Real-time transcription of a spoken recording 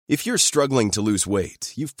If you're struggling to lose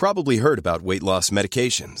weight, you've probably heard about weight loss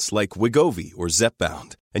medications like Wegovy or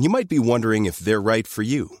Zepbound, and you might be wondering if they're right for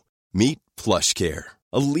you. Meet PlushCare,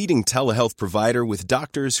 a leading telehealth provider with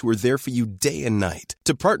doctors who are there for you day and night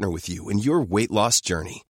to partner with you in your weight loss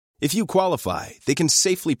journey. If you qualify, they can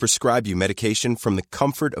safely prescribe you medication from the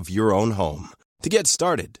comfort of your own home. To get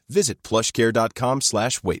started, visit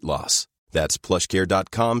plushcare.com/weightloss. That's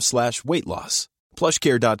plushcare.com/weightloss.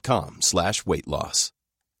 plushcare.com/weightloss.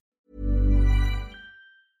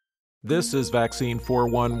 This is Vaccine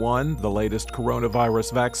 411, the latest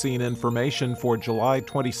coronavirus vaccine information for July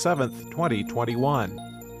 27th, 2021.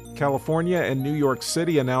 California and New York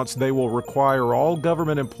City announced they will require all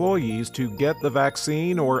government employees to get the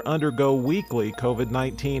vaccine or undergo weekly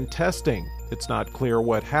COVID-19 testing. It's not clear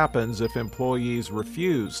what happens if employees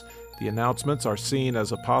refuse. The announcements are seen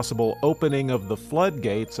as a possible opening of the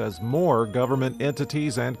floodgates as more government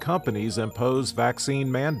entities and companies impose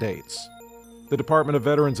vaccine mandates. The Department of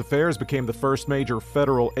Veterans Affairs became the first major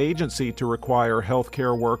federal agency to require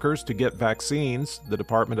healthcare workers to get vaccines. The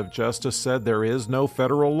Department of Justice said there is no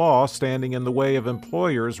federal law standing in the way of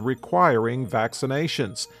employers requiring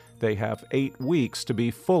vaccinations. They have 8 weeks to be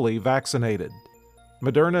fully vaccinated.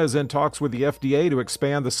 Moderna is in talks with the FDA to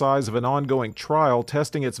expand the size of an ongoing trial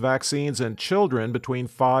testing its vaccines in children between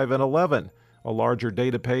 5 and 11. A larger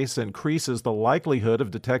database increases the likelihood of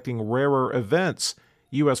detecting rarer events.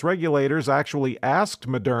 U.S. regulators actually asked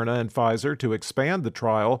Moderna and Pfizer to expand the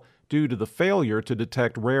trial due to the failure to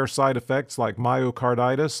detect rare side effects like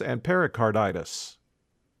myocarditis and pericarditis.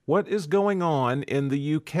 What is going on in the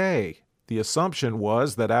UK? The assumption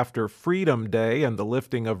was that after Freedom Day and the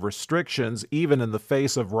lifting of restrictions, even in the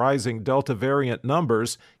face of rising Delta variant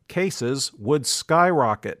numbers, cases would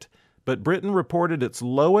skyrocket. But Britain reported its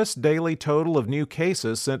lowest daily total of new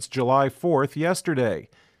cases since July 4th yesterday.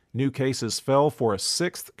 New cases fell for a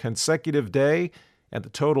 6th consecutive day, and the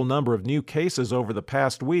total number of new cases over the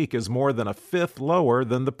past week is more than a 5th lower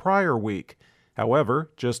than the prior week.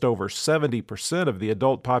 However, just over 70% of the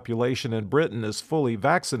adult population in Britain is fully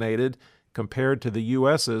vaccinated, compared to the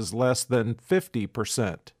U.S.'s less than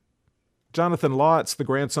 50%. Jonathan Lotz, the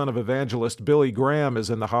grandson of evangelist Billy Graham, is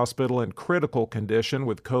in the hospital in critical condition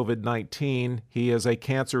with COVID-19. He is a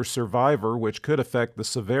cancer survivor, which could affect the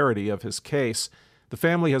severity of his case. The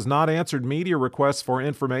family has not answered media requests for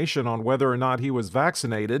information on whether or not he was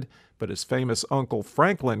vaccinated, but his famous uncle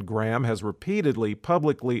Franklin Graham has repeatedly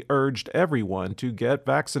publicly urged everyone to get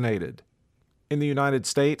vaccinated. In the United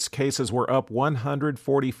States, cases were up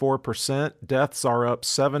 144%, deaths are up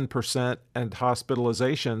 7%, and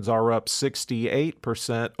hospitalizations are up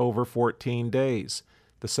 68% over 14 days.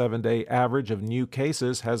 The 7-day average of new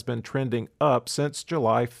cases has been trending up since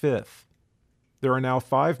July 5th. There are now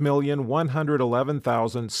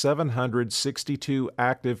 5,111,762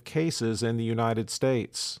 active cases in the United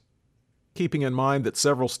States. Keeping in mind that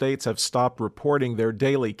several states have stopped reporting their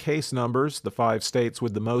daily case numbers, the 5 states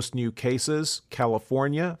with the most new cases: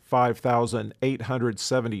 California,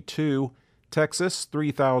 5,872, Texas,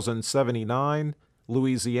 3,079,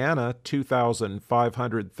 Louisiana,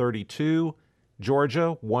 2,532,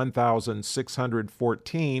 Georgia,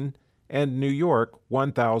 1,614, and New York,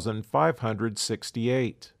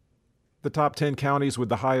 1,568. The top 10 counties with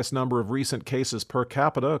the highest number of recent cases per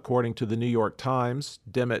capita, according to the New York Times: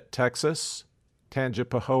 Dimmitt, Texas;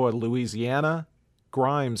 Tangipahoa, Louisiana;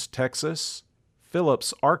 Grimes, Texas;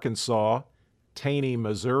 Phillips, Arkansas; Taney,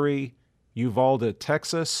 Missouri; Uvalde,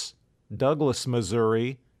 Texas; Douglas,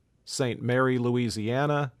 Missouri; St. Mary,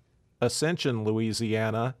 Louisiana; Ascension,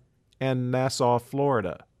 Louisiana; and Nassau,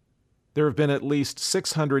 Florida. There have been at least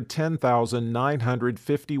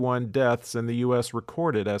 610,951 deaths in the U.S.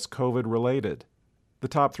 recorded as COVID-related. The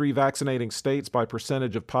top 3 vaccinating states by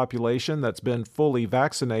percentage of population that's been fully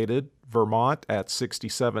vaccinated: Vermont at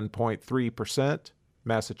 67.3%,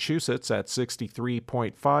 Massachusetts at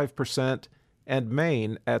 63.5%, and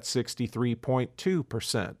Maine at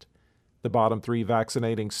 63.2%. The bottom 3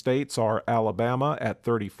 vaccinating states are Alabama at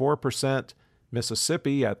 34%,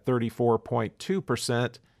 Mississippi at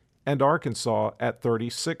 34.2%, and Arkansas at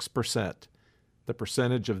 36%. The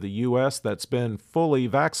percentage of the U.S. that's been fully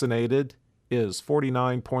vaccinated is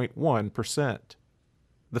 49.1%.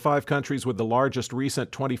 The 5 countries with the largest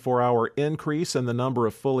recent 24-hour increase in the number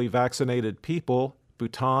of fully vaccinated people: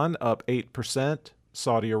 Bhutan up 8%,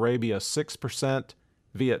 Saudi Arabia 6%,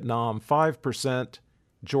 Vietnam 5%,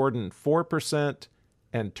 Jordan 4%,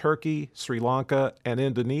 and Turkey, Sri Lanka, and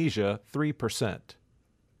Indonesia 3%.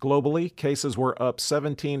 Globally, cases were up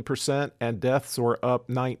 17% and deaths were up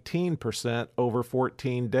 19% over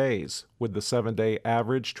 14 days, with the 7-day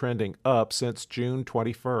average trending up since June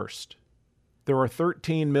 21st. There are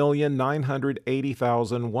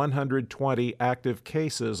 13,980,120 active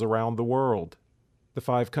cases around the world. The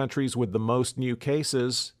 5 countries with the most new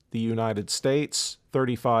cases: the United States,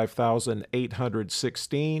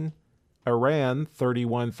 35,816, Iran,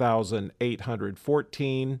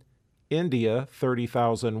 31,814, India,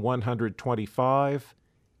 30,125,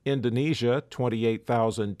 Indonesia,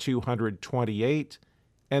 28,228,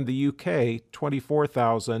 and the UK,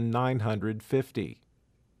 24,950.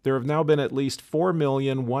 There have now been at least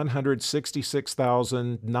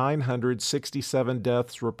 4,166,967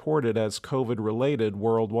 deaths reported as COVID-related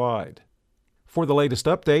worldwide. For the latest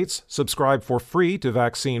updates, subscribe for free to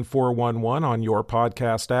Vaccine 411 on your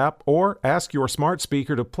podcast app, or ask your smart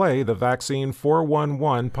speaker to play the Vaccine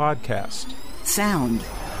 411 podcast. Sound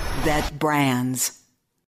that brands.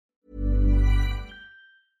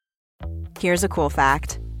 Here's a cool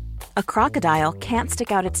fact. A crocodile can't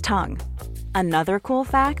stick out its tongue. Another cool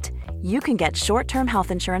fact, you can get short-term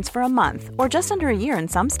health insurance for a month or just under a year in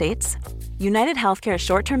some states. United Healthcare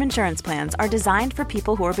short-term insurance plans are designed for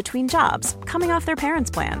people who are between jobs, coming off their parents'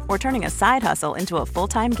 plan, or turning a side hustle into a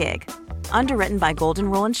full-time gig. Underwritten by Golden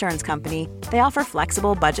Rule Insurance Company, they offer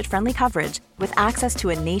flexible, budget-friendly coverage with access to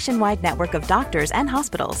a nationwide network of doctors and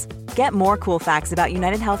hospitals. Get more cool facts about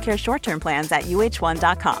United Healthcare short-term plans at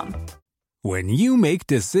uh1.com. When you make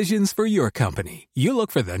decisions for your company, you look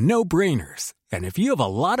for the no-brainers. And if you have a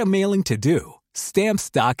lot of mailing to do,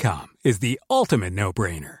 Stamps.com is the ultimate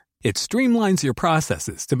no-brainer. It streamlines your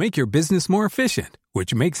processes to make your business more efficient,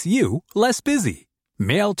 which makes you less busy.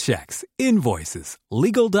 Mail checks, invoices,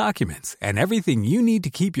 legal documents, and everything you need to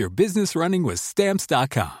keep your business running with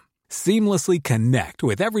Stamps.com. Seamlessly connect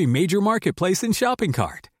with every major marketplace and shopping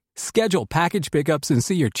cart. Schedule package pickups and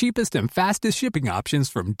see your cheapest and fastest shipping options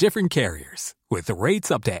from different carriers, with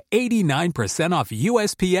rates up to 89% off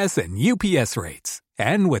USPS and UPS rates.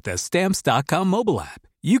 And with the Stamps.com mobile app,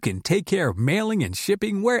 you can take care of mailing and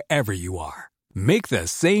shipping wherever you are. Make the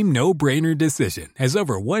same no-brainer decision as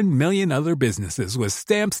over 1 million other businesses with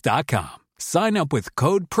Stamps.com. Sign up with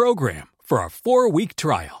code PROGRAM for a 4-week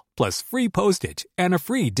trial, plus free postage and a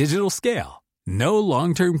free digital scale. No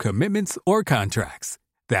long-term commitments or contracts.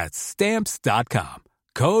 That's Stamps.com.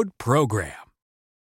 Code PROGRAM.